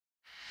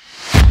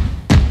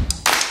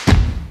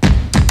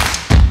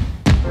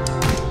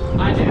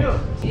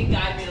He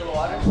guide me to the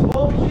water.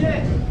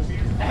 Bullshit.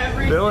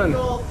 Dylan,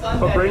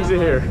 what brings you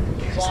here?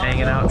 Just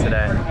hanging out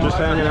today. Just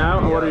hanging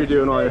out? What are you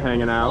doing while you're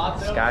hanging out?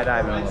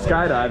 Skydiving.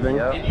 Skydiving?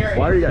 Yep.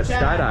 Why are you guys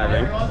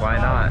skydiving? Why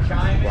not?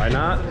 Why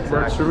not?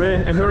 Works for me.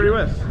 And who are you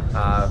with?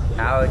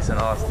 Alex and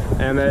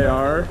Austin. And they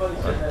are?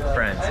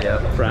 Friends,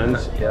 yep.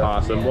 Friends? Yep.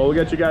 Awesome. Well, we'll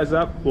get you guys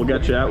up. We'll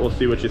get you out. We'll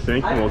see what you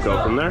think, and we'll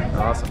go from there.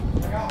 Awesome.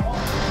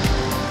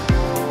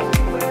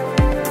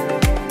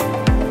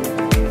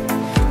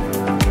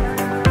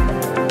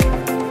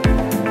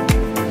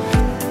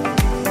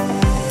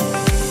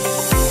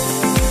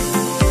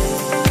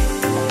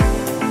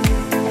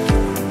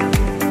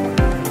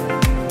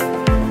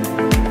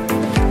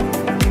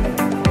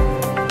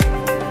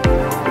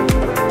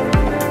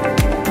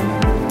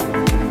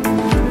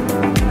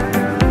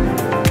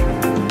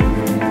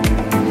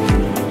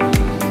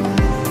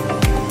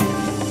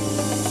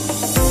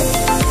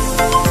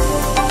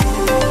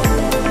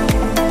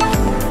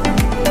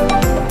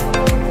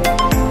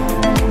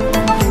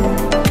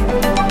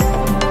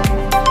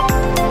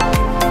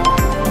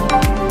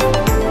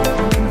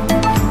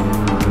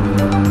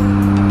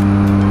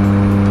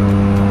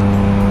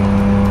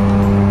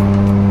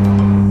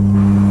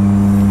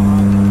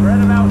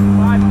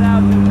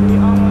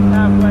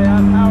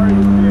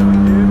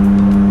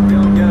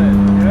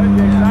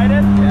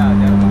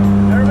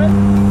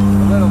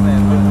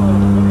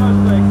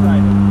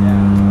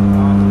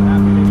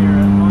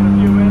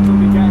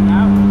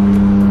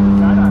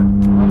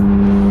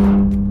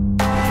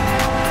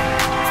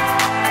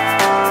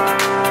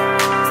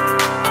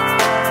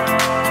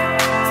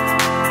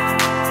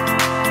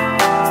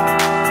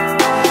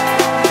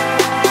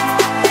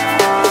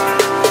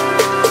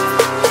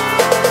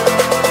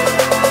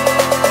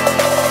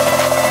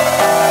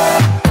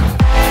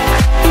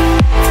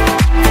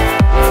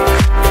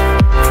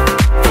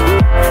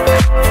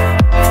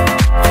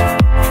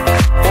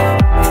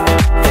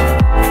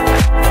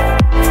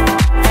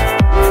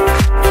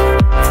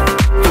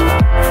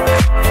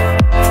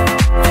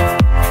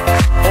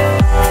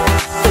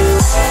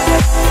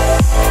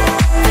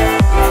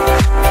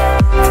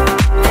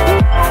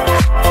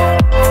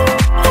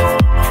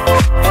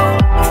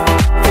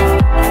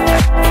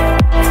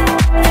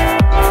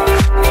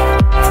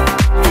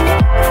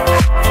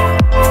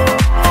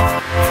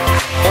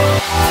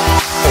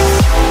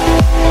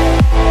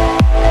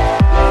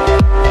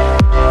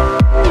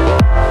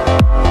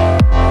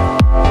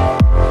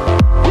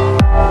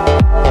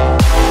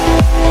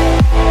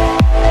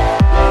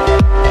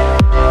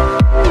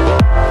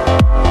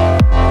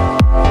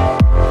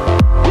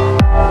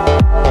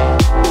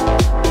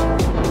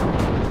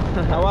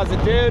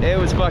 Dude, it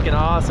was fucking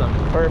awesome.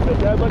 Perfect.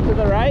 Good. Look to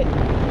the right.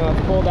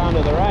 Let's pull down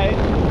to the right.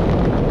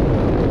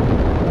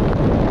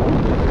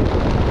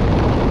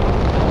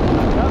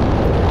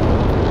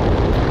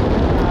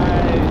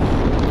 Nice.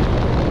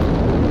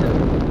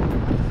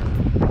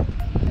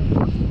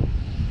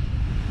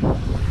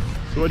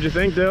 So what'd you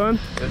think, Dylan?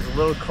 It was a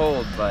little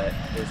cold, but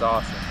it was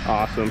awesome.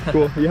 Awesome.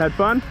 Cool. You had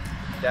fun?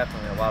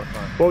 Definitely a lot of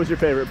fun. What was your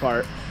favorite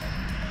part?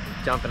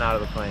 Jumping out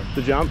of the plane.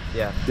 The jump?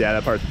 Yeah. Yeah,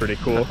 that part's pretty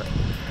cool.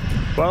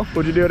 Well,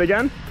 would you do it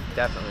again?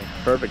 Definitely.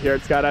 Perfect. Here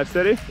at Skydive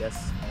City?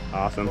 Yes.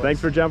 Awesome.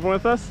 Thanks for jumping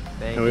with us.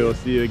 Thank and we you. will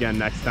see you again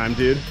next time,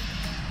 dude.